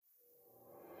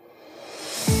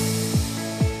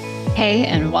Hey,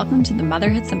 and welcome to the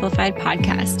Motherhood Simplified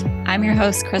podcast. I'm your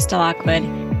host, Krista Lockwood,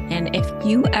 and if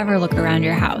you ever look around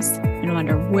your house and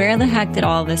wonder where the heck did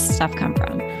all this stuff come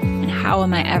from and how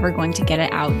am I ever going to get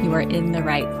it out, you are in the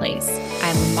right place.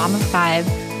 I'm a mom of 5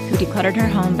 who decluttered her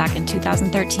home back in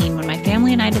 2013 when my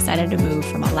family and I decided to move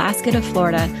from Alaska to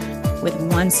Florida with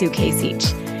 1 suitcase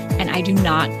each, and I do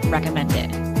not recommend it.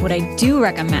 What I do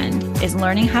recommend is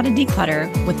learning how to declutter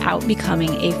without becoming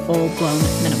a full-blown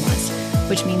minimalist,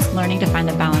 which means learning to find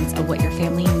the balance of what your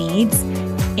family needs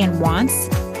and wants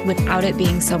without it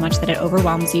being so much that it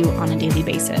overwhelms you on a daily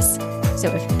basis.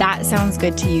 So if that sounds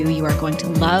good to you, you are going to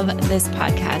love this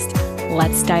podcast.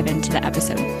 Let's dive into the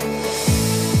episode.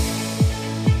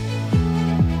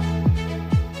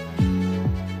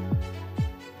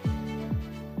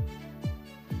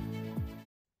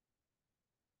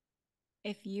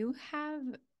 If you have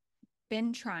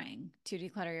been trying to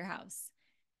declutter your house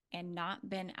and not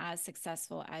been as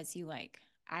successful as you like,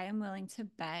 I am willing to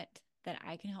bet that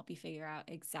I can help you figure out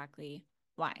exactly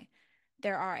why.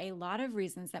 There are a lot of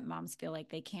reasons that moms feel like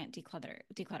they can't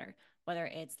declutter, whether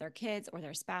it's their kids or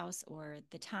their spouse or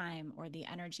the time or the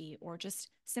energy or just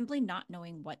simply not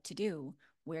knowing what to do,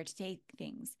 where to take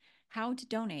things, how to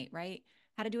donate, right?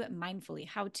 How to do it mindfully,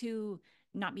 how to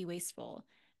not be wasteful.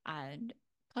 And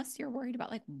plus you're worried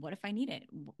about like, what if I need it?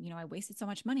 I wasted so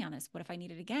much money on this. What if I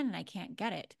need it again and I can't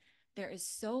get it? There is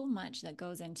so much that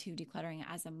goes into decluttering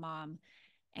as a mom.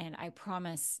 And I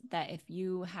promise that if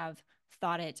you have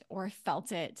thought it or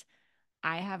felt it,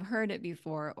 I have heard it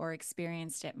before or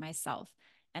experienced it myself.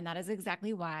 And that is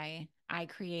exactly why I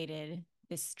created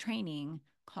this training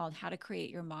called How to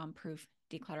Create Your Mom-Proof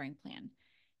Decluttering Plan.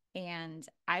 And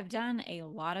I've done a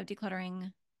lot of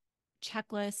decluttering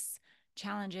checklists,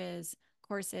 challenges,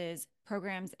 courses,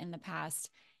 programs in the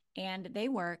past, and they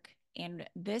work. And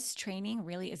this training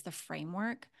really is the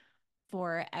framework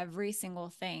for every single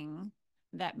thing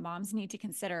that moms need to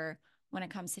consider when it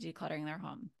comes to decluttering their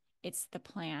home. It's the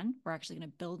plan. We're actually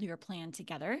going to build your plan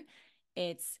together.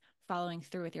 It's following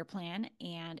through with your plan,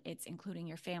 and it's including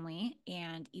your family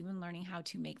and even learning how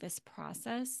to make this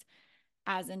process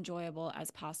as enjoyable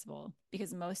as possible,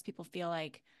 because most people feel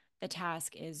like the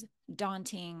task is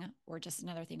daunting or just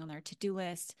another thing on their to-do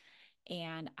list.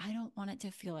 And I don't want it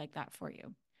to feel like that for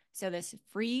you. So this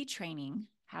free training,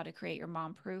 How to Create Your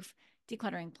Mom-Proof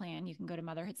Decluttering Plan, you can go to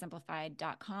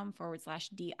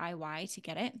motherhoodsimplified.com/DIY to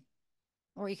get it.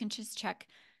 Or you can just check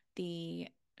the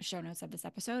show notes of this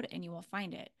episode and you will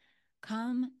find it.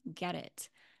 Come get it.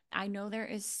 I know there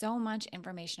is so much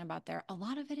information about there. A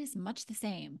lot of it is much the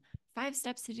same. 5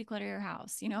 steps to declutter your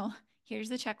house. Here's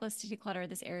the checklist to declutter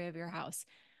this area of your house.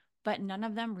 But none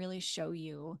of them really show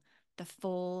you the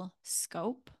full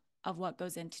scope of what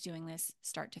goes into doing this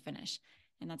start to finish.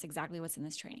 And that's exactly what's in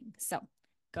this training. So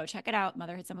go check it out,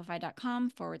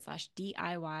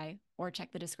 motherhoodsimplified.com/DIY, or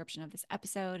check the description of this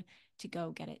episode to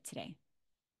go get it today.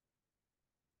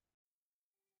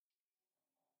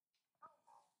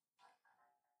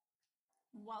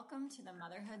 Welcome to the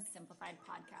Motherhood Simplified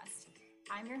podcast.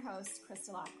 I'm your host,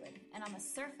 Krista Lockwood, and on the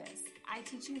surface, I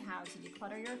teach you how to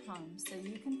declutter your home so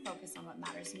you can focus on what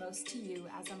matters most to you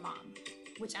as a mom,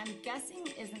 which I'm guessing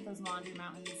isn't those laundry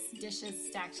mountains, dishes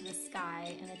stacked to the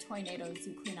sky, and the tornadoes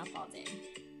you clean up all day.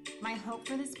 My hope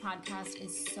for this podcast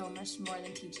is so much more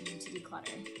than teaching you to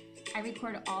declutter. I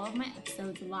record all of my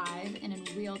episodes live and in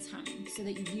real time so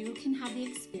that you can have the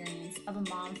experience of a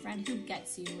mom friend who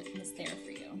gets you and is there for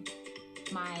you.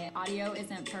 My audio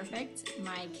isn't perfect.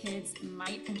 My kids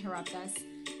might interrupt us,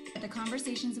 but the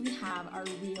conversations we have are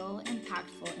real,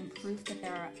 impactful, and proof that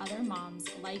there are other moms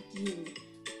like you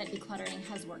that decluttering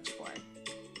has worked for.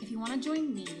 If you want to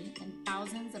join me and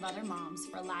thousands of other moms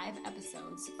for live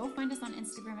episodes, go find us on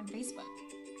Instagram and Facebook.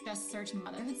 Just search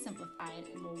Motherhood Simplified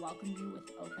and we'll welcome you with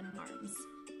open arms.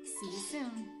 See you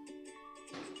soon.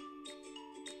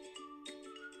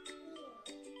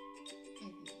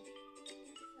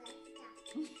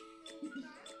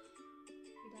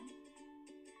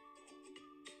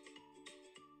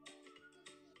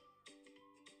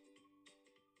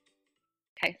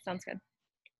 Okay, sounds good.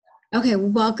 Okay,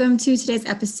 welcome to today's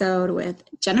episode with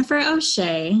Jennifer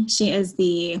O'Shea. She is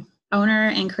the owner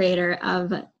and creator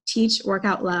of Teach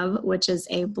Workout Love, which is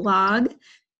a blog,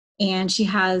 and she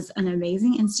has an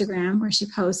amazing Instagram where she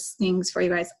posts things for you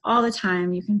guys all the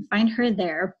time. You can find her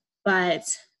there. But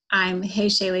hey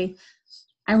Shaylee,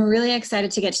 I'm really excited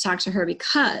to get to talk to her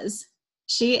because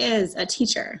she is a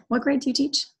teacher. What grade do you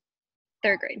teach?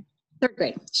 3rd grade. 3rd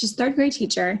grade. She's a 3rd grade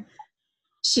teacher.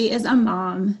 She is a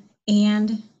mom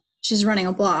and she's running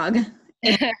a blog.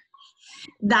 And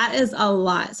that is a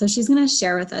lot. So she's going to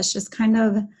share with us just kind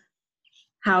of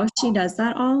how she does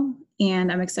that all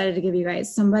and I'm excited to give you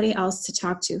guys somebody else to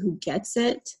talk to who gets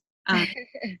it. I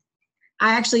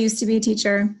actually used to be a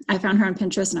teacher. I found her on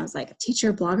Pinterest and I was like,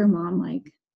 teacher, blogger, mom,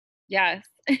 like, Yes.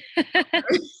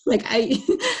 like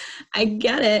I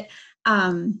get it.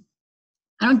 I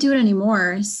don't do it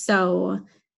anymore. So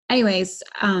anyways,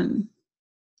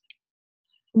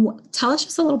 tell us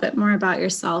just a little bit more about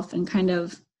yourself and kind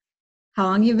of how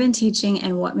long you've been teaching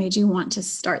and what made you want to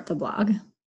start the blog.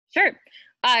 Sure.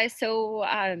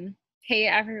 Hey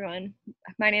everyone,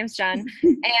 my name's Jen,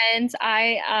 and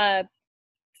I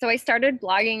started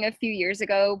blogging a few years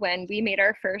ago when we made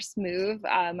our first move.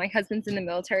 My husband's in the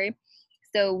military,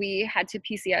 so we had to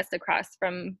PCS across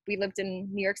from. We lived in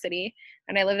New York City,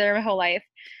 and I lived there my whole life.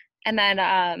 And then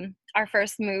our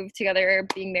first move together,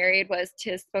 being married, was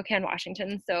to Spokane,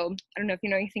 Washington. So I don't know if you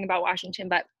know anything about Washington,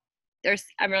 but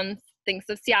everyone thinks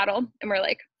of Seattle, and we're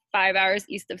like 5 hours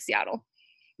east of Seattle.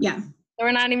 Yeah. So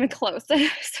we're not even close.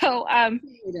 So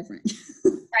different.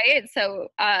 right. So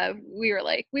we were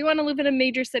like, we want to live in a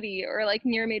major city or like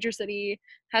near a major city,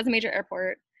 has a major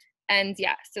airport. And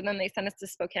yeah, so then they sent us to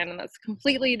Spokane, and that's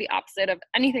completely the opposite of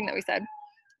anything that we said.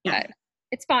 Yeah. But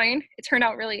it's fine. It turned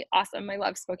out really awesome. I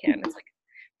love Spokane. It's like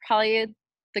probably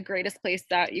the greatest place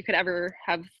that you could ever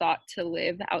have thought to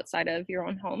live outside of your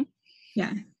own home.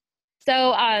 Yeah.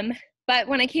 So, but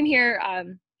when I came here,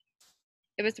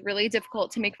 it was really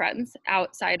difficult to make friends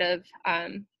outside of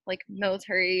like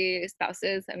military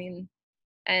spouses. I mean,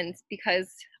 and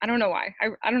because I don't know why.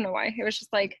 I don't know why. It was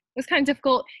just like, it was kind of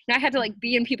difficult. I had to like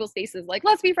be in people's faces, like,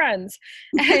 let's be friends.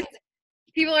 And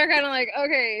people are kind of like,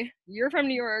 okay, you're from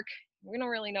New York. We don't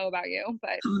really know about you,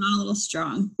 but coming on a little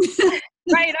strong.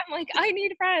 right. I'm like, I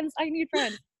need friends. I need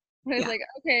friends. And I was Yeah. like,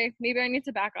 okay, maybe I need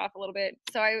to back off a little bit.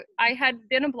 So I had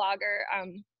been a blogger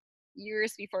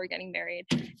years before getting married,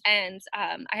 and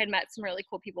I had met some really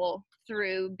cool people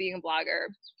through being a blogger,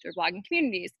 through blogging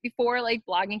communities, before like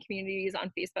blogging communities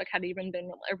on Facebook had even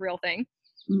been a real thing.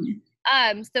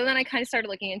 Mm-hmm. So then I kind of started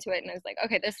looking into it, and I was like,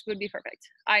 okay, this would be perfect.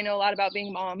 I know a lot about being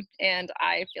a mom, and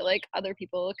I feel like other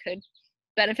people could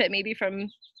benefit maybe from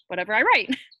whatever I write.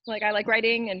 Like I like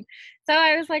writing, and so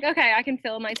I was like, okay, I can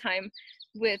fill my time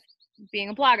with being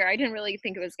a blogger. I didn't really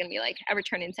think it was going to be like ever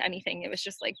turn into anything. It was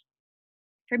just like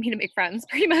for me to make friends,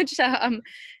 pretty much.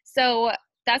 So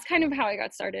that's kind of how I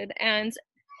got started. And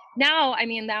now, I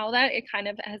mean, now that it kind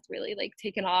of has really like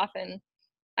taken off, and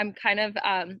I'm kind of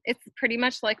it's pretty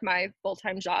much like my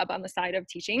full-time job on the side of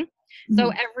teaching. Mm-hmm.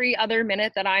 So every other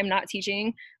minute that I'm not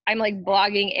teaching, I'm like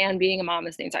blogging and being a mom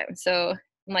at the same time. So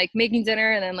I'm like making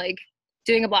dinner and then like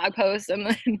doing a blog post and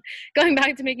then going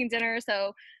back to making dinner.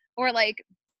 So, or like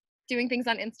doing things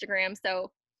on Instagram.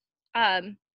 So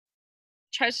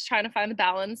just trying to find the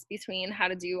balance between how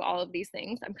to do all of these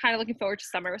things. I'm kind of looking forward to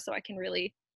summer so I can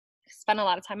really spend a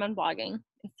lot of time on blogging.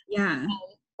 Yeah.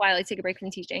 While I take a break from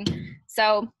teaching.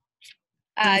 So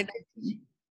sorry.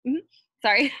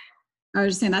 I was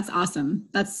just saying that's awesome.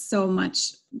 That's so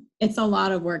much. It's a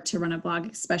lot of work to run a blog,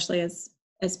 especially as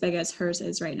big as hers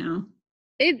is right now.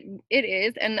 It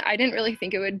is, and I didn't really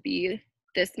think it would be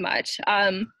this much.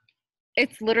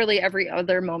 It's literally every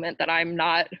other moment that I'm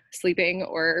not sleeping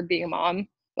or being a mom.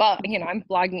 Well, you know, I'm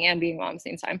blogging and being a mom at the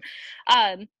same time.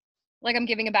 Like I'm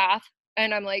giving a bath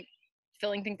and I'm like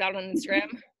filling things out on Instagram,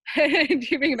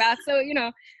 giving a bath. So, you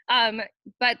know,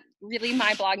 but really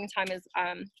my blogging time is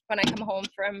when I come home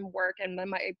from work and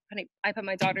then I put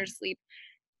my daughter to sleep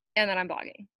and then I'm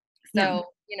blogging. So, Yeah.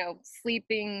 you know,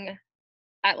 sleeping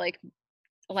at like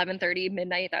 11:30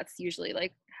 midnight, that's usually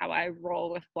like how I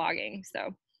roll with blogging.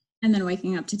 So, and then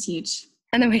waking up to teach,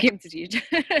 and then waking up to teach.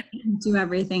 do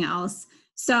everything else.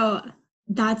 So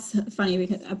that's funny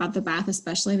because about the bath,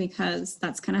 especially because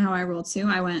that's kind of how I roll too.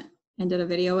 I went and did a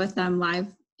video with them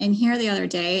live in here the other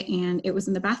day, and it was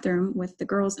in the bathroom with the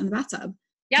girls in the bathtub.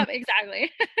 Yep, exactly.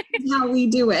 That's how we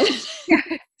do it.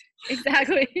 Yeah,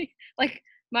 exactly. Like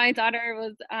my daughter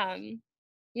was,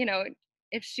 you know,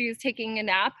 if she's taking a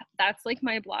nap, that's like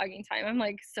my blogging time. I'm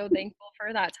like so thankful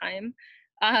for that time.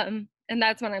 And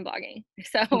that's when I'm blogging.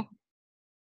 So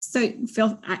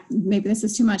maybe this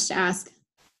is too much to ask,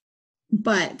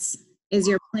 but is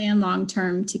your plan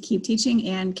long-term to keep teaching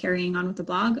and carrying on with the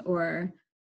blog, or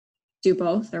do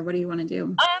both, or what do you want to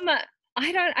do?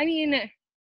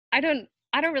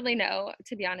 I don't really know,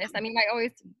 to be honest. I mean, I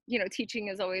always, you know, teaching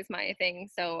is always my thing.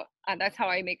 So that's how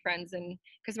I make friends, and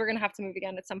because we're going to have to move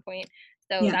again at some point.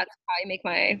 So Yeah. that's how I make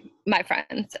my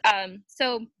friends.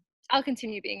 So I'll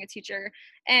continue being a teacher,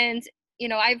 and, you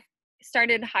know, I've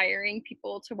started hiring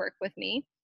people to work with me.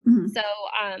 Mm-hmm. So,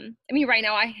 I mean, right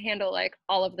now I handle like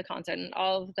all of the content,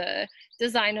 all of the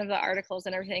design of the articles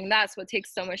and everything. That's what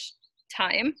takes so much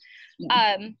time.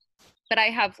 Yeah. but I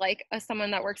have like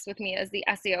someone that works with me as the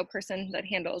SEO person that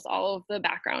handles all of the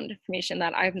background information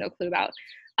that I have no clue about.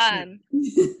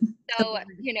 So,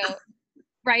 you know,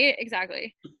 right,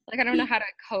 exactly. Like I don't know how to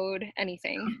code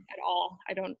anything at all.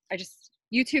 I just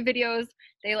YouTube videos,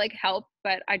 they like help,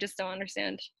 but I just don't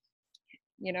understand.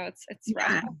 You know, it's rough.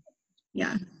 Yeah.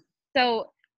 Yeah.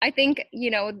 So I think,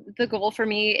 you know, the goal for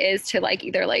me is to like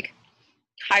either like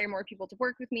hire more people to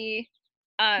work with me,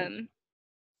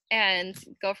 and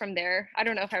go from there. I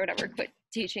don't know if I would ever quit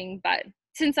teaching, but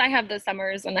since I have the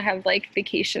summers and I have like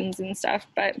vacations and stuff,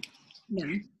 but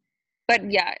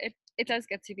yeah, it does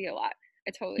get to be a lot.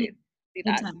 I totally see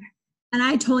that. And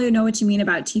I totally know what you mean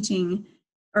about teaching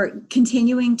or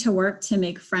continuing to work to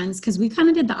make friends, because we kind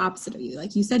of did the opposite of you.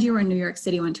 Like you said, you were in New York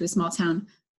City, went to a small town.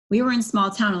 We were in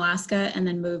small town Alaska and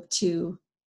then moved to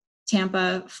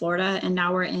Tampa, Florida, and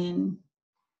now we're in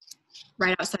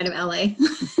right outside of LA.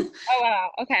 Oh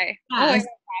wow, okay. Yeah. Oh, Alaska.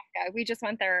 We just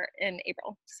went there in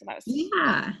April, so that was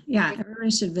yeah.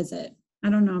 Everybody should visit. I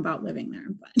don't know about living there,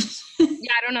 but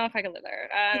yeah, I don't know if I could live there.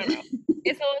 I don't know.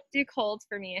 It's a little too cold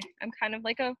for me. I'm kind of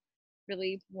like a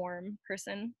really warm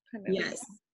person. Yes,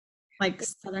 like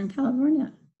Southern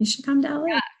California. You should come to LA.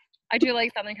 Yeah, I do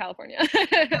like Southern California.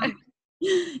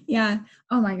 Yeah.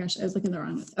 Oh my gosh, I was looking the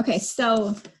wrong way. Okay,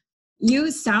 so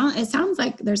it sounds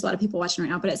like there's a lot of people watching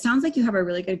right now, but it sounds like you have a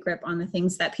really good grip on the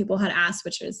things that people had asked,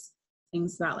 which is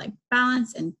things about like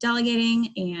balance and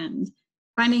delegating and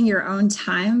finding your own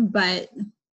time. But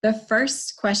the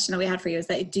first question that we had for you is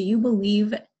that do you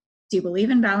believe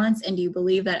in balance, and do you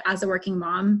believe that as a working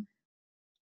mom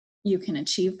you can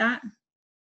achieve that?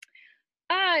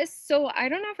 So I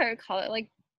don't know if I would call it like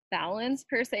balance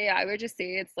per se. I would just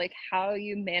say it's like how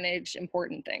you manage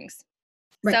important things.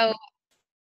 Right. So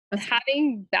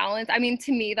having balance, I mean,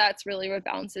 to me, that's really what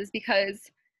balance is, because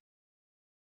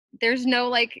there's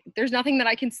nothing that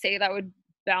I can say that would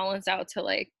balance out to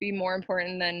like be more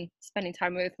important than spending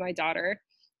time with my daughter.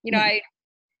 You know,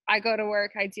 I go to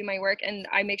work, I do my work, and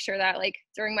I make sure that like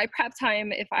during my prep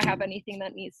time, if I have anything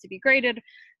that needs to be graded,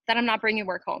 that I'm not bringing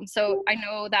work home. So I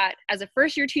know that as a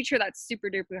first year teacher, that's super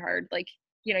duper hard. Like,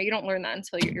 you know, you don't learn that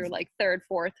until you're like third,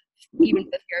 fourth, even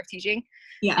fifth year of teaching.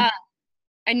 Yeah.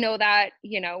 I know that,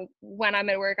 you know, when I'm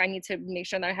at work, I need to make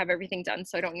sure that I have everything done,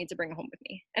 so I don't need to bring it home with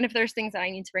me. And if there's things that I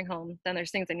need to bring home, then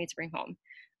there's things I need to bring home.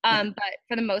 But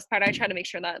for the most part, I try to make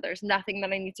sure that there's nothing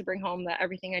that I need to bring home, that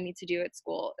everything I need to do at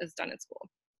school is done at school.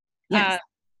 Yes.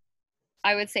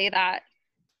 I would say that,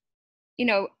 you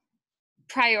know,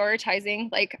 prioritizing,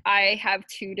 like I have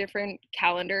 2 different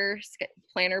calendar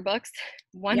planner books,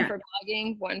 one for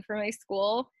blogging, one for my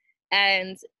school,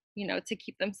 and, you know, to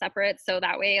keep them separate. So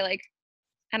that way, like,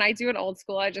 and I do it old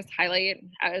school. I just highlight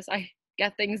as I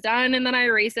get things done, and then I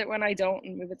erase it when I don't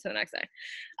and move it to the next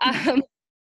day.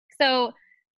 So,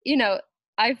 you know,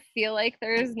 I feel like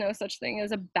there is no such thing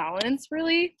as a balance,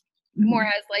 really, more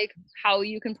as like how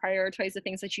you can prioritize the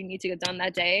things that you need to get done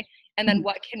that day, and then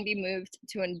what can be moved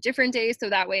to a different day. So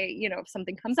that way, you know, if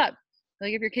something comes up,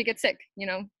 like if your kid gets sick, you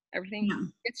know, everything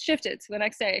gets shifted to the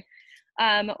next day.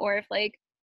 Or if like,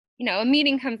 you know, a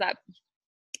meeting comes up,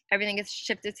 everything gets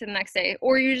shifted to the next day,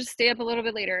 or you just stay up a little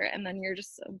bit later and then you're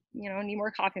just, you know, need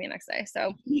more coffee the next day.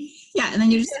 So and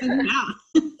then you just figure it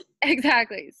out.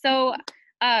 Exactly. So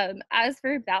as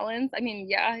for balance, I mean,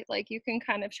 like you can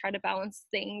kind of try to balance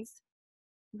things.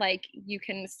 Like you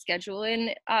can schedule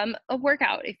in a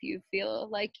workout if you feel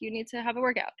like you need to have a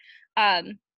workout.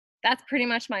 That's pretty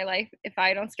much my life. If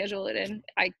I don't schedule it in,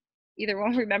 I either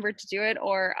won't remember to do it,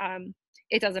 or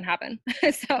it doesn't happen.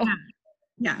 So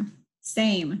yeah,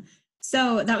 same.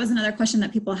 So that was another question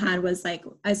that people had, was like,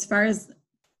 as far as,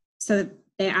 so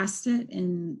they asked it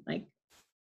in like,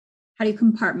 how do you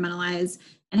compartmentalize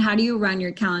and how do you run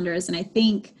your calendars? And I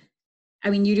think, I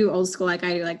mean, you do old school like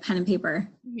I do, like pen and paper.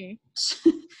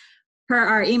 Per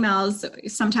our emails,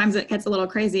 sometimes it gets a little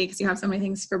crazy because you have so many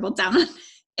things scribbled down on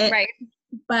it. Right.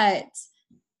 But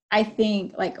I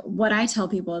think like what I tell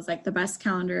people is like the best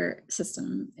calendar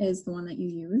system is the one that you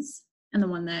use and the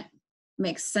one that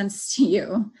makes sense to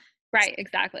you. Right,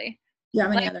 exactly. Do you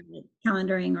have any other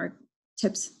calendaring or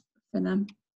tips for them?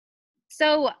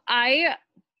 So I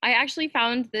actually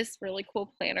found this really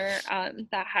cool planner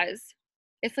that has,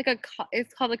 it's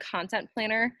called a content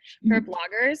planner for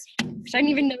bloggers, which I didn't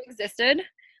even know existed.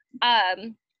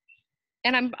 And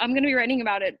I'm going to be writing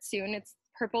about it soon. It's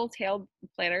Purple Tail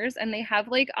Planners, and they have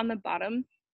like on the bottom,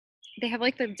 they have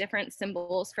like the different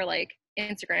symbols for like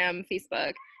Instagram,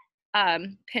 Facebook,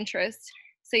 Pinterest.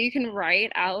 So you can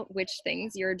write out which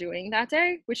things you're doing that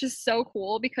day, which is so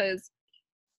cool because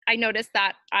I noticed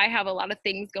that I have a lot of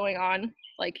things going on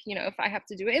Like, you know, if I have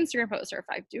to do an Instagram post or if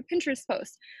I do a Pinterest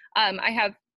post, I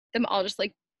have them all just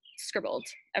like scribbled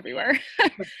everywhere.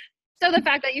 So the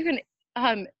fact that you can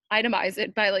itemize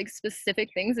it by like specific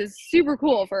things is super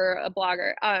cool for a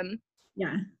blogger.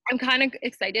 Yeah. I'm kind of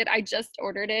excited. I just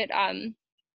ordered it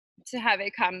to have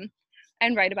it come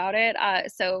and write about it.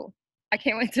 So I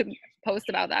can't wait to post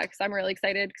about that because I'm really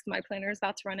excited because my planner is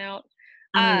about to run out.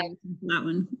 That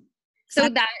one. So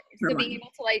being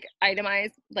able to like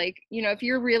itemize, like, you know, if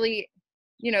you're really,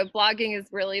 you know, blogging is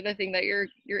really the thing that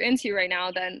you're into right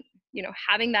now, then, you know,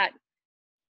 having that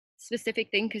specific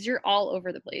thing, because you're all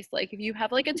over the place. Like if you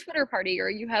have like a Twitter party, or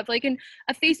you have like a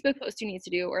Facebook post you need to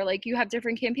do, or like you have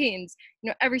different campaigns, you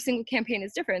know, every single campaign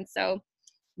is different. So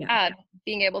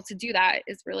being able to do that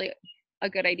is really a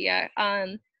good idea.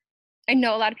 I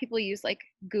know a lot of people use like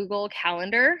Google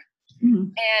Calendar,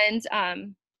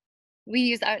 and we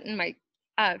use that in my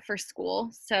for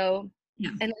school. So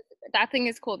and that thing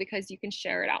is cool because you can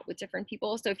share it out with different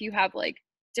people. So if you have like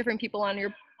different people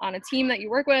on a team that you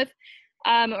work with,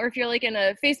 or if you're like in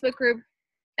a Facebook group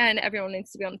and everyone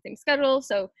needs to be on the same schedule,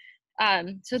 so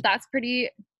that's pretty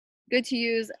good to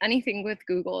use. Anything with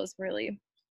Google is really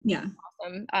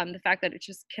awesome. The fact that it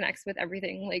just connects with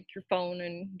everything, like your phone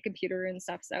and computer and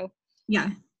stuff. So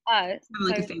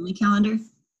like a family calendar.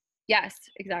 Yes,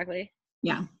 exactly.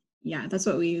 Yeah, that's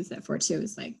what we use it for too.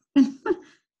 It's like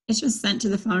it's just sent to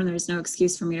the phone and there's no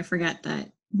excuse for me to forget that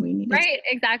we need it.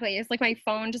 Exactly. It's like my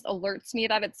phone just alerts me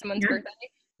that it's someone's birthday.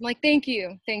 I'm like, thank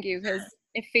you, because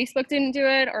if Facebook didn't do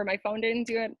it or my phone didn't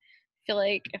do it, I feel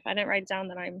like if I didn't write it down,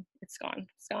 then it's gone.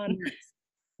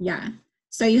 Yeah.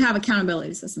 So you have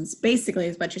accountability systems, basically,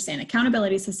 is what you're saying.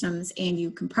 Accountability systems, and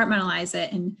you compartmentalize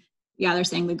it. And they're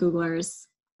saying the Googlers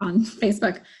on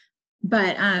Facebook.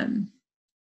 But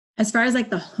as far as like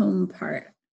the home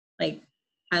part, like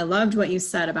I loved what you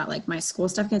said about like my school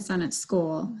stuff gets done at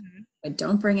school, but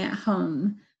don't bring it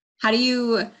home. How do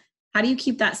you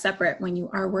keep that separate when you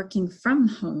are working from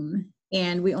home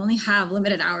and we only have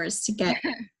limited hours to get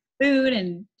food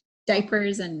and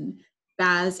diapers and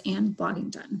baths and blogging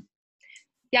done?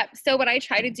 Yep. So what I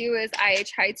try to do is I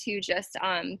try to just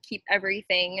keep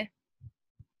everything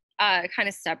kind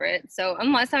of separate. So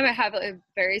unless I have a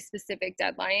very specific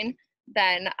deadline,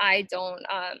 then I don't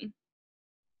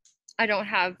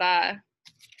have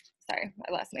sorry,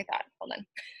 I lost my thought. Hold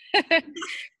on.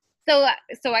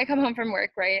 So I come home from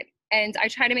work, right? And I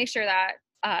try to make sure that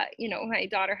you know, my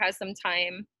daughter has some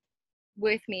time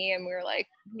with me and we're like,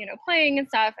 you know, playing and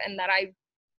stuff, and that I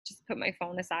just put my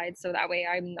phone aside so that way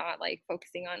I'm not like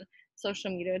focusing on social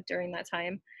media during that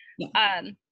time.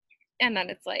 And then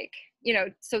it's like, you know,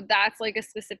 so that's like a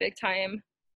specific time,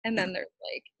 and then there's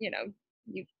like, you know,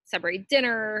 you separate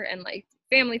dinner and like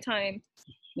family time,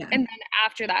 and then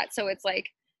after that, so it's like,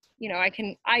 you know, I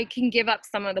can give up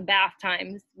some of the bath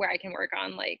times where I can work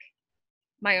on like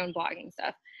my own blogging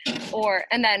stuff,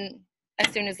 and then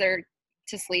as soon as they're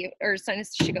to sleep, or as soon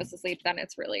as she goes to sleep, then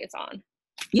it's on.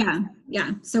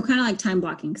 So kind of like time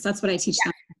blocking, because that's what I teach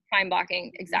them. Time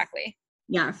blocking, exactly.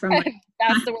 From like,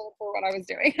 that's the word for what I was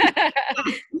doing.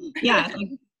 Like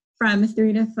from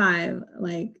 3 to 5,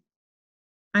 like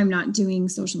I'm not doing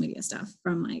social media stuff.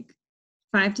 From like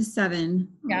 5 to 7,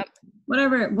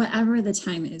 whatever the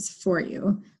time is for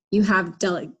you, you have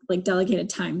delegated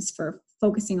times for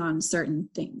focusing on certain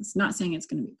things. Not saying it's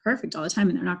going to be perfect all the time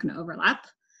and they're not going to overlap,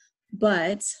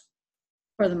 but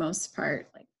for the most part,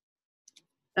 like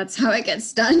that's how it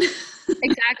gets done.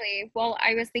 Exactly. Well,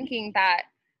 I was thinking that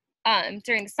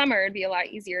during the summer it'd be a lot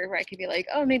easier where I could be like,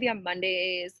 oh, maybe on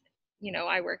Mondays, you know,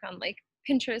 I work on like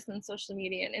Pinterest and social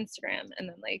media and Instagram, and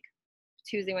then like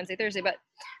Tuesday, Wednesday, Thursday, but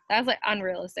that was like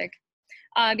unrealistic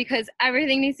because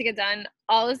everything needs to get done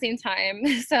all at the same time.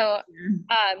 So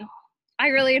I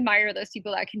really admire those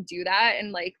people that can do that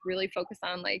and like really focus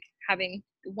on like having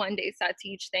one day set to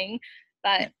each thing.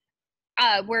 But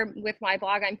we're with my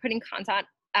blog, I'm putting content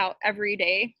out every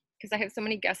day because I have so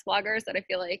many guest bloggers that I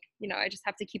feel like, you know, I just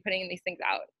have to keep putting these things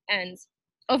out. And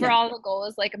overall the goal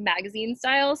is like a magazine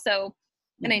style. So,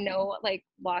 and I know like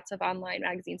lots of online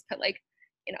magazines put like,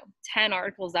 you know, 10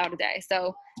 articles out a day.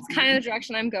 So it's kind of the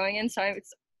direction I'm going in. So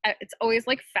it's always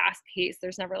like fast paced.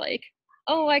 There's never like,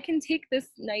 oh, I can take this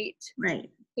night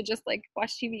to just like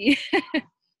watch TV.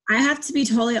 I have to be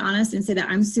totally honest and say that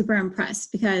I'm super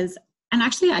impressed because, and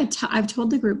actually I've told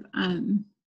the group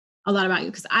a lot about you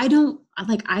because I don't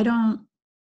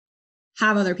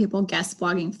have other people guest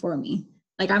blogging for me.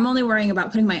 Like I'm only worrying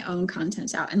about putting my own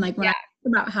content out. And like when I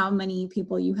think about how many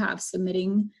people you have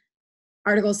submitting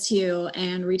articles to you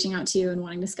and reaching out to you and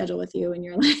wanting to schedule with you, and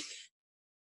you're like,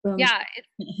 boom, Yeah,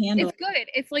 handle. it's good.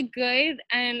 It's like good.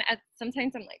 And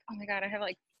sometimes I'm like, oh my God, I have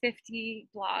like 50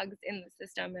 blogs in the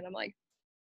system. And I'm like,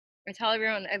 I tell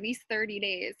everyone at least 30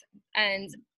 days. And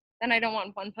then I don't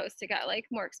want one post to get like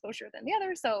more exposure than the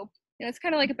other. So, it's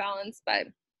kind of like a balance, but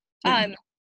Yeah.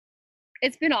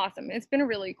 it's been awesome. It's been a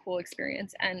really cool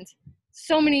experience. And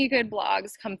so many good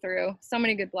blogs come through. I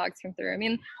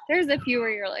mean, there's a few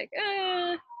where you're like,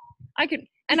 I could,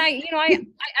 and I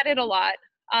edit a lot.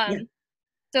 Yeah.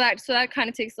 So that kind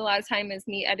of takes a lot of time, is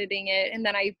me editing it. And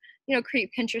then I, create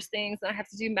Pinterest things, and I have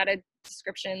to do meta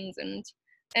descriptions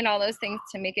and all those things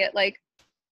to make it like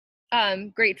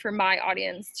great for my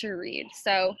audience to read.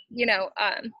 So,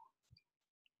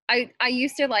 I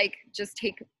used to like just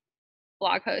take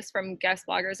blog posts from guest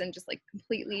bloggers and just like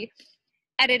completely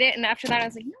edit it. And after that, I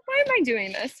was like, why am I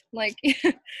doing this? Like,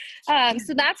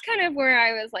 so that's kind of where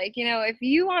I was like, if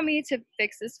you want me to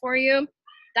fix this for you,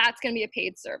 that's going to be a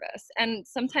paid service. And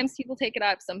sometimes people take it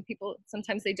up,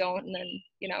 sometimes they don't.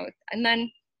 And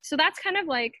then, so that's kind of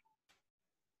like,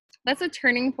 that's a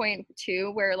turning point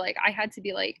too, where like, I had to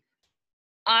be like,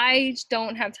 I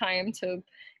don't have time to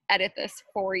edit this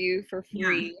for you for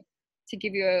free to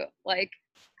give you a like,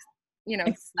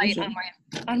 site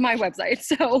on my website.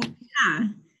 So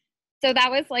so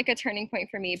that was like a turning point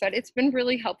for me, but it's been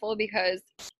really helpful because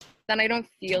then I don't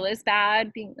feel as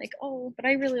bad being like, oh, but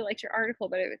I really liked your article,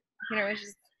 but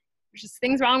it's just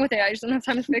things wrong with it. I just don't have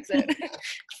time to fix it.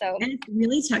 So and it's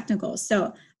really technical.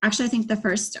 So actually, I think the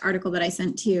first article that I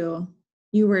sent to you,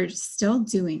 you were still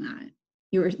doing that.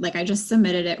 You were like, I just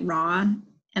submitted it raw,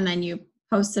 and then you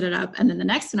posted it up. And then the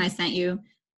next one I sent you,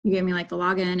 you gave me like the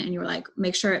login, and you were like,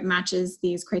 make sure it matches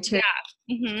these criteria.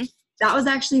 Yeah. Mm-hmm. That was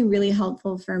actually really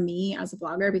helpful for me as a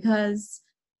blogger because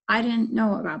I didn't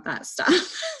know about that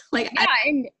stuff. Like, I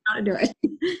didn't know how to do it.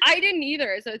 I didn't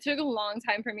either. So it took a long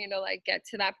time for me to like get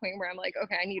to that point where I'm like,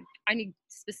 okay, I need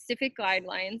specific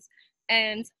guidelines.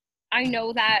 And I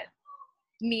know that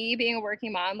me being a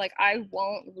working mom, like I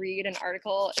won't read an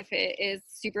article if it is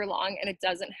super long and it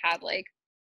doesn't have like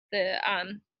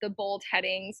the bold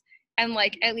headings and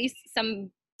like at least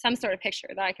some sort of picture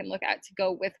that I can look at to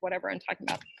go with whatever I'm talking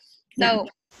about. So,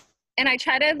 and I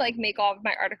try to like make all of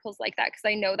my articles like that because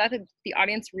I know that the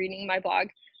audience reading my blog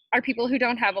are people who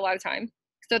don't have a lot of time.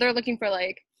 So they're looking for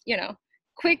like,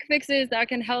 quick fixes that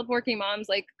can help working moms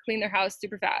like clean their house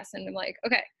super fast. And I'm like,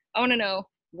 okay, I want to know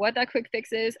what that quick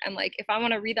fix is. And like, if I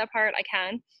want to read that part, I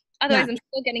can. Otherwise, I'm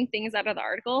still getting things out of the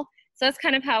article. So that's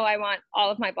kind of how I want all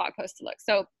of my blog posts to look.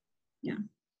 So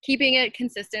keeping it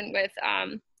consistent with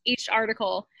each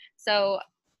article. So,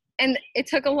 and it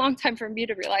took a long time for me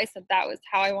to realize that was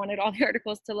how I wanted all the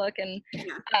articles to look. And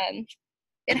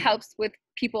it helps with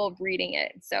people reading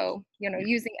it. So,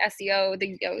 using SEO,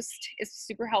 the Yoast is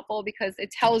super helpful because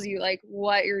it tells you like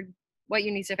what you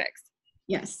need to fix.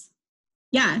 Yes.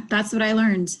 Yeah, that's what I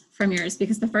learned from yours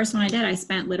because the first one I did, I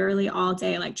spent literally all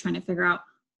day like trying to figure out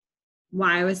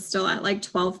why I was still at like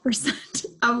 12%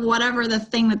 of whatever the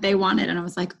thing that they wanted. And I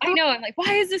was like, I know. I'm like,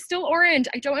 why is this still orange?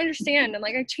 I don't understand. And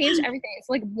like, I changed everything. It's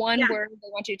like one word they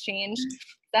want you to change.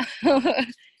 So.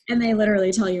 And they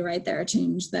literally tell you right there,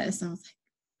 change this. And I was like,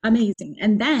 amazing.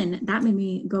 And then that made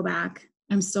me go back.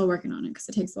 I'm still working on it because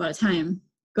it takes a lot of time.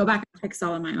 Go back and fix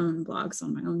all of my own blogs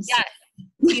on my own. Yeah.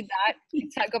 Need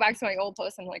that. Go back to my old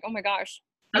post. I'm like, oh my gosh.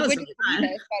 I wouldn't do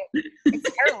this, but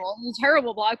it's terrible. It's a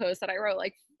terrible blog post that I wrote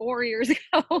like 4 years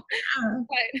ago.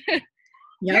 But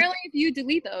apparently if you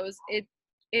delete those,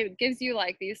 it gives you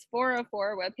like these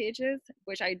 404 web pages,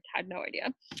 which I had no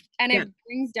idea. And it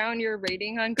brings down your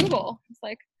rating on Google. It's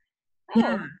like,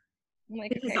 I'm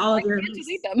like, okay, all of your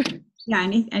delete them. Yeah,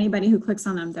 anybody who clicks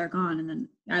on them, they're gone. And then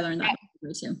I learned that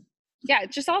too. Yeah,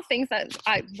 just all things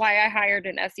why I hired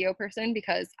an SEO person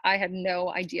because I had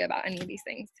no idea about any of these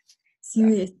things.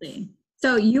 Seriously.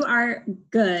 So you are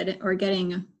good or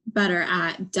getting better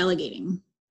at delegating.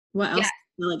 What else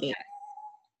delegate?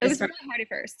 It was really hard at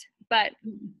first, but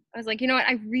I was like, you know what?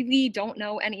 I really don't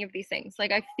know any of these things.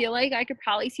 Like, I feel like I could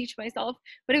probably teach myself,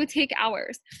 but it would take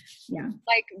hours. Yeah.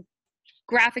 Like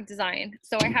graphic design.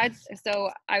 So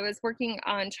I was working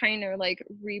on trying to like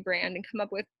rebrand and come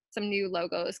up with some new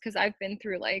logos because I've been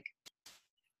through like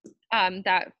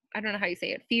that, I don't know how you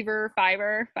say it,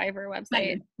 Fiverr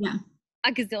website. Yeah.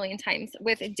 A gazillion times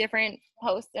with different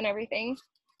posts and everything.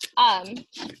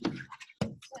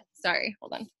 Sorry,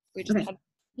 hold on. We just had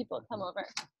people come over.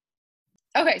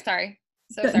 Okay, sorry.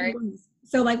 Sorry.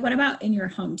 So like, what about in your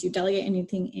home? Do you delegate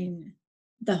anything in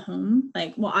the home?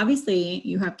 Like, well, obviously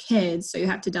you have kids, so you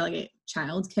have to delegate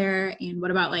childcare. And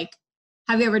what about like,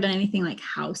 have you ever done anything like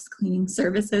house cleaning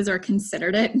services or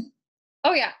considered it?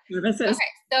 Oh yeah. Services? Okay,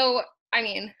 so I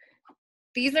mean,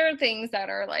 these are things that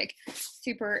are like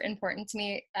super important to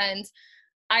me. And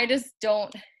I just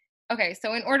don't, okay,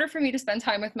 so in order for me to spend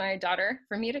time with my daughter,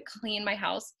 for me to clean my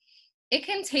house, it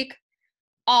can take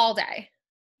all day.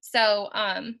 So,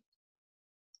 can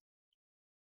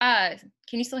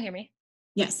you still hear me?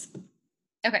 Yes.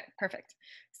 Okay, perfect.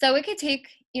 So it could take,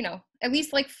 at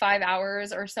least like 5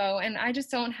 hours or so. And I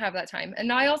just don't have that time.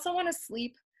 And I also want to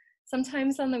sleep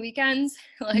sometimes on the weekends,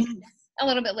 like Yes. a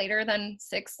little bit later than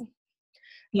 6.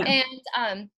 Yeah.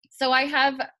 And so I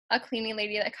have a cleaning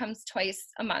lady that comes twice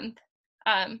a month.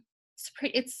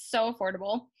 It's so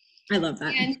affordable. I love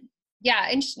that. And yeah,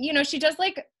 and she does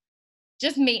like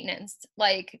just maintenance,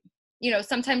 like,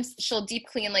 sometimes she'll deep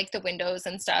clean like the windows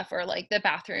and stuff, or like the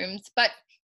bathrooms, but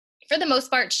for the most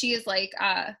part she is like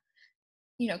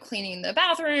cleaning the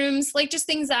bathrooms, like just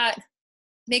things that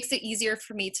makes it easier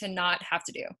for me to not have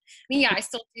to do. I mean, yeah, I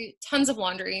still do tons of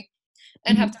laundry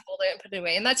and have to fold it and put it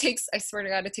away, and that takes, I swear to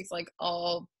God, it takes like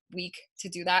all week to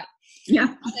do that.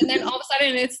 Yeah. And then all of a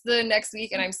sudden it's the next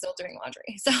week and I'm still doing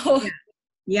laundry. So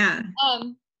yeah.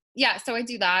 yeah, so I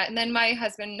do that. And then my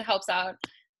husband helps out,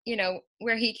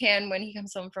 where he can when he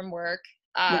comes home from work.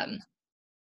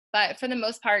 But for the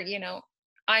most part,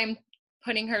 I'm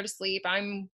putting her to sleep.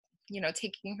 I'm,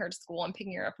 taking her to school. I'm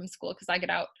picking her up from school because I get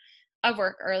out of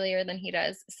work earlier than he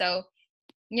does. So,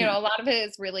 a lot of it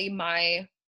is really my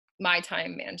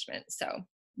time management. So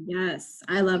yes,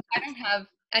 I love that. I don't have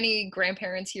any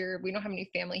grandparents here. We don't have any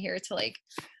family here to like,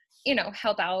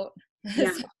 help out.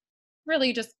 Yeah. So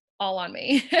really just all on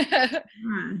me.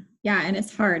 Yeah. And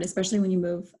it's hard, especially when you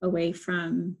move away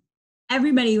from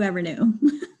everybody you ever knew.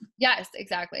 Yes,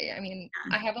 exactly. I mean,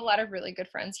 I have a lot of really good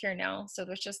friends here now, so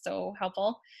that's just so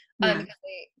helpful. Because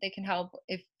they can help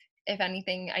if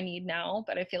anything I need now.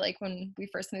 But I feel like when we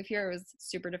first moved here, it was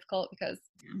super difficult because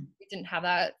we didn't have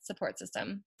that support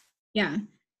system. Yeah.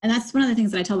 And that's one of the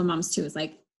things that I tell the moms too, is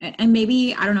like, and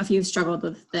maybe, I don't know if you've struggled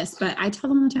with this, but I tell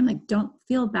them all the time, like, don't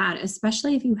feel bad,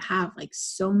 especially if you have like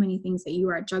so many things that you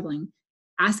are juggling.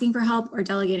 Asking for help or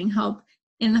delegating help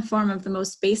in the form of the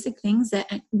most basic things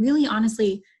that really,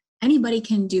 honestly, anybody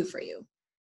can do for you.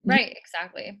 Right,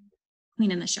 exactly.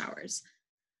 Clean in the showers.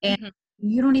 And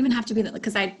you don't even have to be that,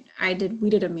 because we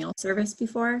did a meal service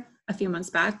before a few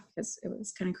months back because it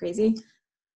was kind of crazy.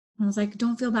 I was like,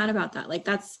 don't feel bad about that. Like,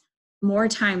 that's more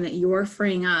time that you're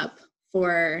freeing up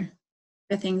for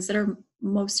the things that are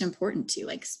most important to you,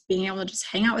 like being able to just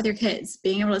hang out with your kids,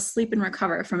 being able to sleep and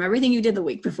recover from everything you did the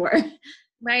week before.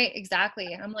 Right,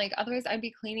 exactly. I'm like, otherwise I'd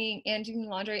be cleaning and doing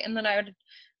laundry, and then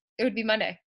it would be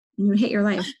Monday. And you hate your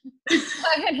life.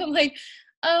 And I'm like,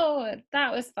 oh,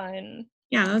 that was fun.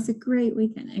 Yeah, that was a great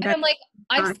weekend. And I'm like,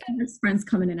 I've spent friends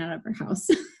coming in and out of our house.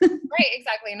 Right,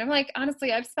 exactly. And I'm like,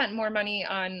 honestly, I've spent more money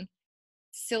on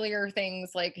sillier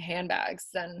things like handbags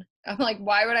than, I'm like,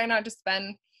 why would I not just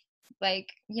spend like,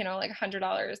 like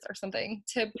 $100 or something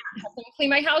to have them clean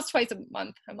my house twice a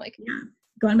month? I'm like,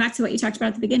 going back to what you talked about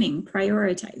at the beginning,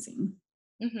 prioritizing.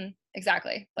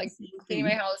 Exactly. Like cleaning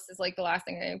my house is like the last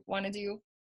thing I want to do.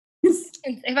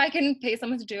 If I can pay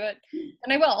someone to do it, then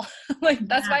I will. Like,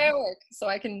 that's why I work, so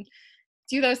I can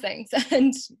do those things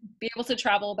and be able to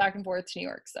travel back and forth to New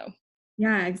York. So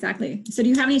yeah, exactly. So do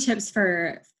you have any tips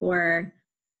for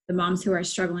the moms who are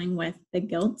struggling with the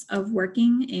guilt of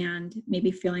working and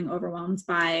maybe feeling overwhelmed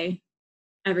by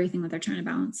everything that they're trying to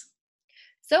balance?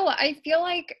 So I feel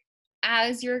like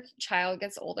as your child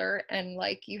gets older and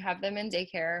like you have them in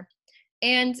daycare,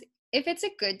 and if it's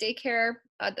a good daycare,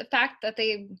 the fact that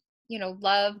they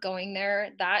love going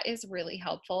there, that is really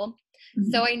helpful.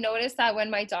 So I noticed that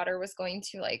when my daughter was going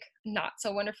to like not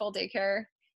so wonderful daycare,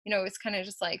 it was kind of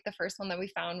just like the first one that we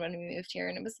found when we moved here,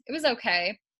 and it was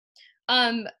okay.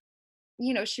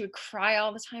 She would cry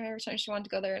all the time every time she wanted to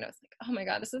go there, and I was like, oh my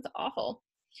God, this is awful.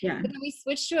 Yeah. But then we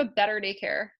switched to a better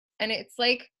daycare, and it's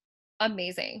like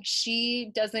amazing.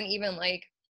 She doesn't even like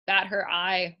bat her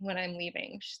eye when I'm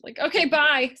leaving. She's like, okay,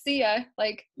 bye, see ya.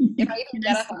 Like, if I even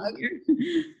get a hug,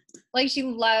 like, she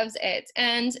loves it.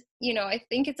 And I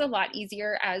think it's a lot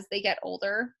easier as they get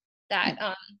older,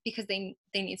 that because they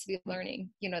need to be learning.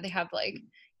 They have like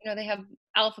they have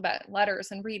alphabet letters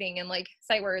and reading and like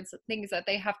sight words, things that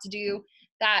they have to do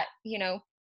that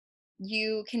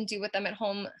you can do with them at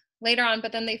home later on,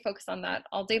 but then they focus on that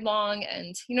all day long.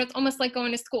 And it's almost like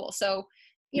going to school. So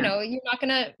you're not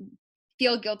gonna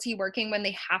feel guilty working when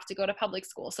they have to go to public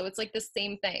school. So it's like the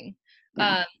same thing.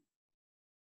 And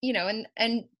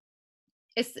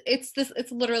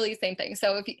it's literally the same thing.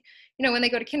 So if when they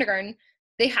go to kindergarten,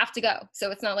 they have to go. So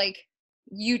it's not like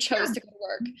you chose to go to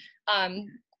work.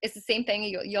 It's the same thing.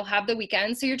 You'll have the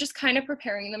weekend. So you're just kind of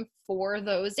preparing them for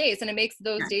those days, and it makes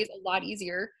those days a lot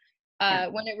easier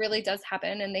when it really does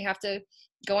happen and they have to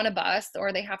go on a bus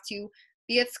or they have to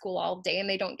be at school all day and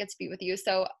they don't get to be with you.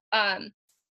 So,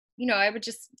 I would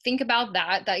just think about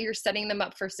that you're setting them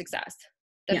up for success.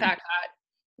 The fact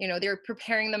that, they're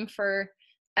preparing them for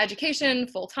education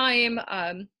full time.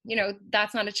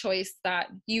 That's not a choice that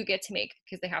you get to make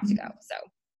because they have to go. So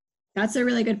that's a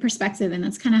really good perspective. And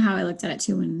that's kind of how I looked at it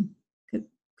too.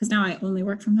 Because now I only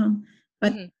work from home,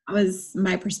 but that was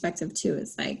my perspective too.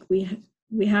 It's like, we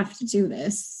have to do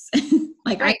this.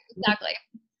 Right, exactly.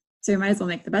 So we might as well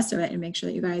make the best of it and make sure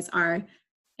that you guys are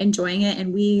enjoying it.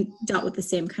 And we dealt with the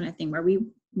same kind of thing where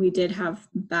we did have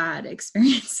bad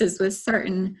experiences with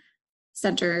certain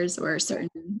centers or certain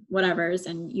whatevers,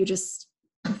 and you just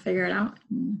figure it out.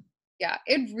 Yeah,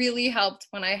 it really helped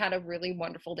when I had a really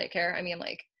wonderful daycare. I mean,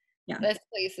 this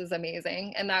place is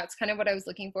amazing. And that's kind of what I was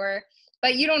looking for.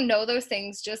 But you don't know those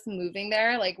things just moving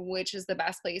there, like which is the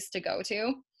best place to go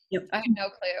to. Yep. I had no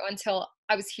clue until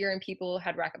I was here and people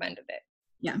had recommended it.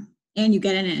 Yeah. And you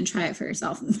get in it and try it for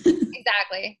yourself.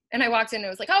 Exactly. And I walked in and it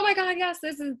was like, oh my God, yes,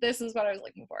 this is what I was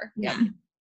looking for. Yeah.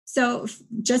 So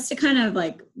just to kind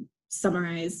of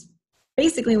summarize,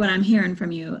 basically what I'm hearing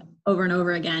from you over and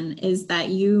over again is that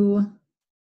you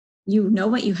know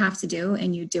what you have to do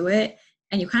and you do it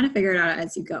and you kind of figure it out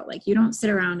as you go. You don't sit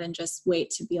around and just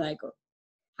wait to be like,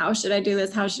 how should I do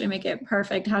this? How should I make it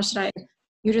perfect?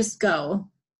 You just go,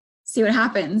 see what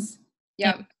happens.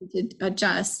 Yeah.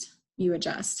 You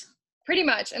adjust. Pretty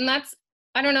much. And that's,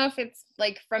 I don't know if it's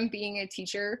from being a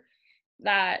teacher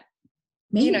that,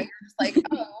 maybe. You're just like,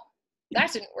 oh,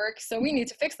 that didn't work. So we need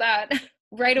to fix that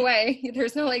right away.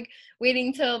 There's no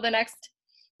waiting till the next,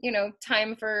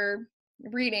 time for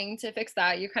reading to fix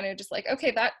that. You're kind of just like,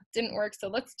 okay, that didn't work. So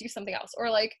let's do something else. Or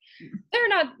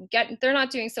they're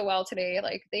not doing so well today.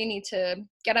 They need to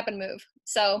get up and move.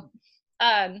 So,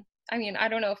 I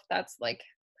don't know if that's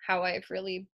how I've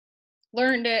really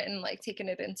learned it and taken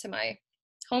it into my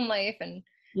home life, and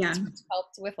it's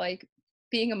helped with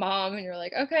being a mom. And you're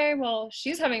like, okay, well,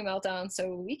 she's having a meltdown,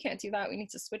 so we can't do that. We need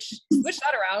to switch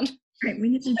that around. Right. We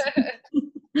need to.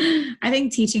 I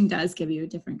think teaching does give you a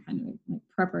different kind of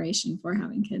preparation for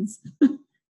having kids.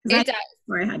 It does.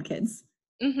 Before I had kids.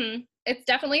 Mm-hmm. It's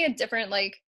definitely a different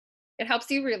it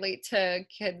helps you relate to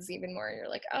kids even more. You're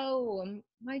like, oh,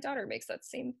 my daughter makes that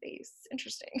same face.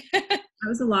 Interesting. I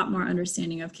was a lot more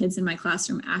understanding of kids in my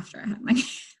classroom after I had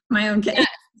my own kids.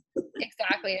 Yes,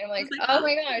 exactly. I'm like, oh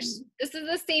my gosh, this is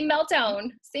the same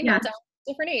meltdown. Meltdown,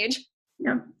 different age.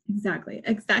 Yep, exactly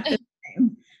the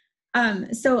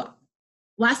same. So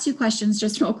last two questions,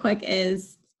 just real quick,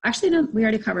 is actually, no, we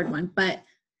already covered one, but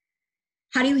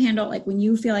how do you handle when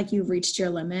you feel like you've reached your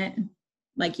limit,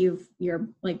 you're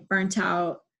burnt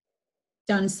out,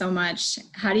 done so much?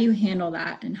 How do you handle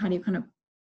that, and how do you kind of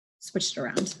switch it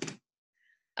around?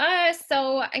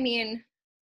 So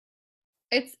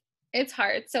it's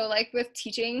hard. So with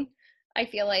teaching, I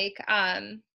feel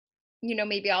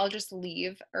maybe I'll just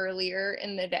leave earlier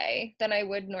in the day than I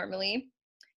would normally,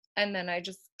 and then I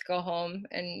just go home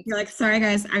and you're like, sorry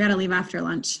guys, I gotta leave after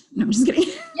lunch. No, I'm just kidding.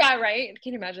 Yeah, right.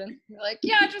 Can you imagine? You're like,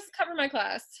 yeah, just cover my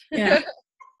class. Yeah.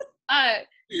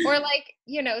 Or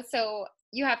so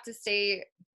you have to stay,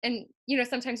 and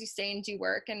sometimes you stay and do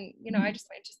work, and I just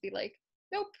might just be like,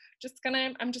 nope,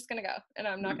 I'm just gonna go, and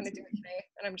I'm not gonna do it today,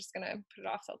 and I'm just gonna put it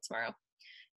off till tomorrow,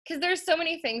 because there's so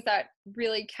many things that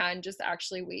really can just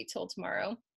actually wait till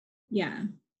tomorrow. Yeah,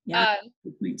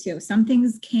 good point too. Some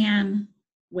things can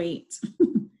wait.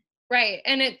 Right,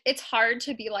 and it's hard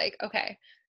to be like, okay,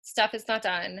 stuff is not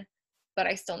done, but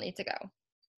I still need to go.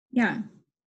 Yeah.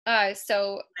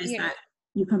 So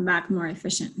you come back more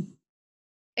efficient.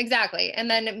 Exactly. And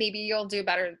then maybe you'll do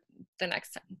better the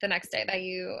next day that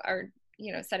you are,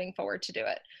 setting forward to do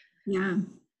it. Yeah.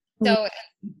 So,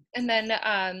 and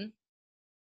then,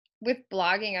 with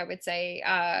blogging, I would say,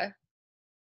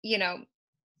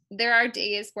 there are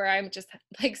days where I'm just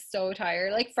so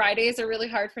tired. Fridays are really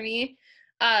hard for me,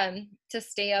 to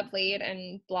stay up late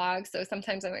and blog. So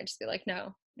sometimes I might just be like,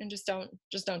 no, and just don't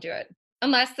do it.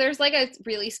 Unless there's a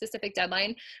really specific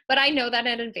deadline, but I know that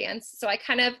in advance. So I'm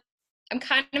kind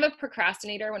of a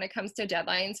procrastinator when it comes to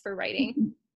deadlines for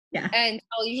writing. Yeah. And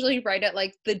I'll usually write it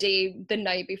the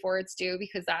night before it's due,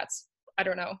 because I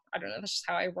don't know. That's just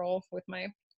how I roll with my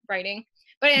writing,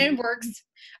 but it works.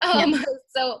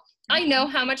 So I know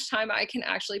how much time I can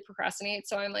actually procrastinate.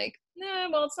 So I'm like, nah,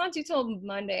 well, it's not due till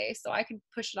Monday, so I could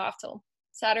push it off till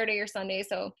Saturday or Sunday.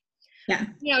 So yeah,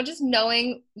 just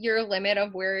knowing your limit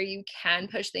of where you can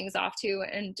push things off to,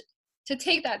 and to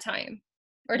take that time,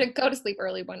 or to go to sleep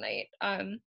early one night,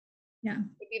 would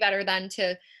be better than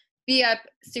to be up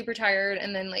super tired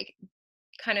and then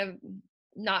kind of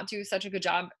not do such a good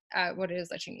job at what it is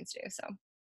that she needs to do. So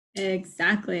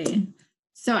exactly.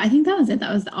 So I think that was it.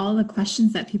 That was all the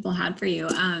questions that people had for you.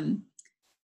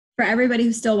 For everybody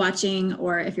who's still watching,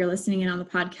 or if you're listening in on the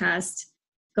podcast,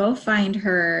 go find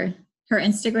her. Her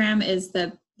Instagram is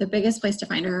the biggest place to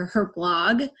find her. Her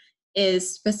blog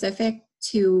is specific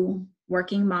to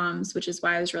working moms, which is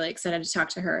why I was really excited to talk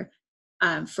to her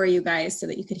for you guys, so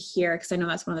that you could hear, because I know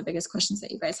that's one of the biggest questions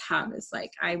that you guys have is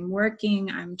like, I'm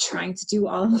working, I'm trying to do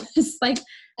all of this, like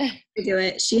to do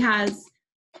it. She has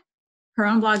her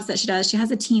own blogs that she does. She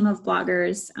has a team of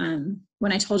bloggers.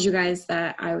 When I told you guys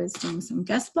that I was doing some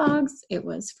guest blogs, it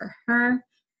was for her.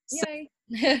 So yay.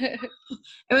 it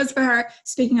was for her.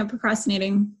 Speaking of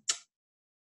procrastinating,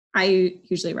 I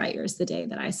usually write yours the day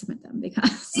that I submit them,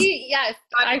 because yes,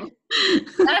 that's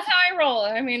how I roll.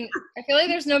 I mean, I feel like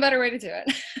there's no better way to do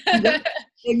it. Yep,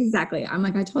 exactly. I'm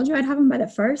like, I told you I'd have them by the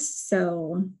 1st,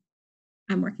 so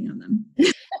I'm working on them.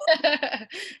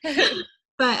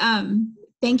 But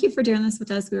thank you for doing this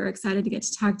with us. We were excited to get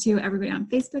to talk to everybody on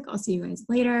Facebook. I'll see you guys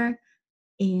later.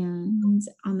 And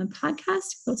on the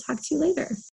podcast, we'll talk to you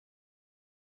later.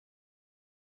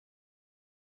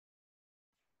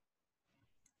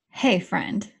 Hey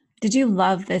friend, did you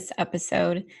love this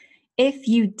episode? If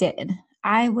you did,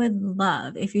 I would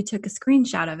love if you took a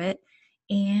screenshot of it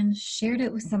and shared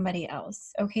it with somebody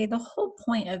else. Okay, the whole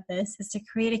point of this is to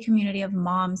create a community of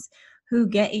moms who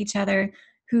get each other,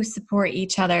 who support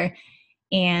each other,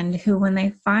 and who, when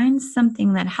they find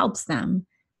something that helps them,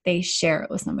 they share it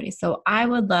with somebody. So I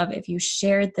would love if you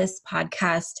shared this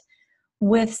podcast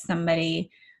with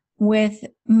somebody, with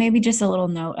maybe just a little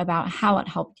note about how it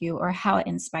helped you or how it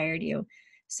inspired you,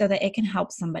 so that it can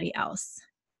help somebody else.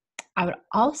 I would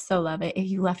also love it if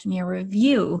you left me a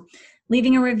review.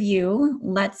 Leaving a review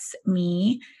lets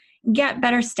me get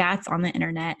better stats on the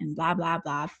internet and blah, blah,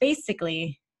 blah.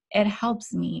 Basically, it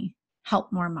helps me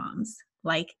help more moms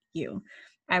like you.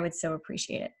 I would so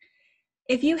appreciate it.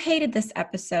 If you hated this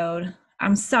episode,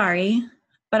 I'm sorry,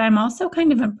 but I'm also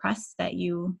kind of impressed that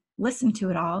you listened to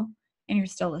it all and you're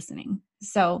still listening.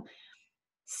 So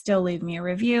still leave me a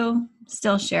review,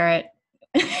 still share it,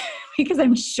 because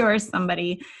I'm sure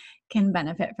somebody can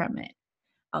benefit from it.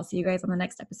 I'll see you guys on the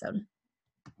next episode.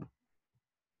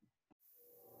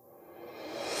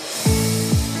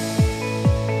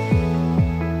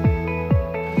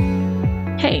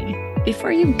 Hey,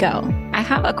 before you go, I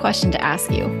have a question to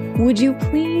ask you. Would you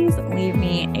please leave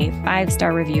me a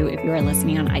 5-star review if you are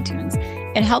listening on iTunes?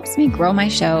 It helps me grow my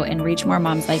show and reach more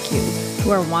moms like you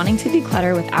who are wanting to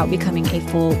declutter without becoming a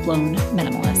full-blown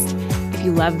minimalist. If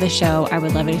you love the show, I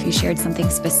would love it if you shared something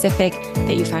specific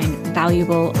that you find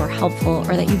valuable or helpful,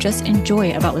 or that you just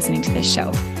enjoy about listening to this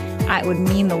show. It would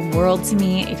mean the world to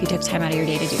me if you took time out of your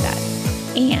day to do that.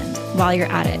 And while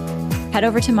you're at it, head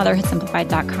over to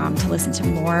motherhoodsimplified.com to listen to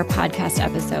more podcast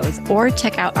episodes, or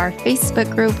check out our Facebook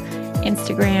group,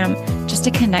 Instagram, just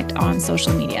to connect on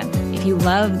social media. If you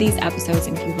love these episodes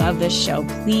and if you love this show,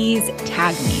 please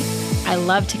tag me. I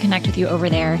love to connect with you over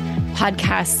there.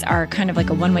 Podcasts are kind of like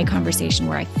a one-way conversation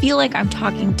where I feel like I'm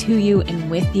talking to you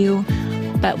and with you.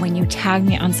 But when you tag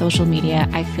me on social media,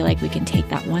 I feel like we can take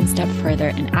that one step further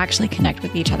and actually connect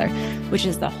with each other, which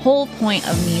is the whole point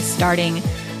of me starting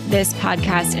this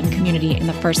podcast and community in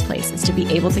the first place, is to be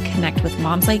able to connect with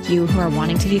moms like you who are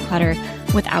wanting to declutter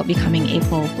without becoming a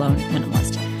full-blown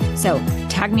minimalist. So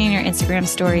tag me in your Instagram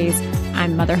stories.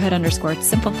 I'm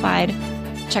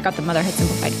motherhood_simplified. Check out the Motherhood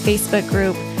Simplified Facebook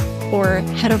group, or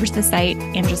head over to the site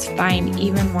and just find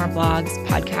even more blogs,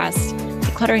 podcasts,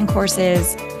 decluttering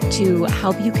courses to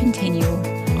help you continue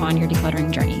on your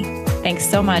decluttering journey. Thanks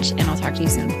so much, and I'll talk to you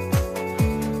soon.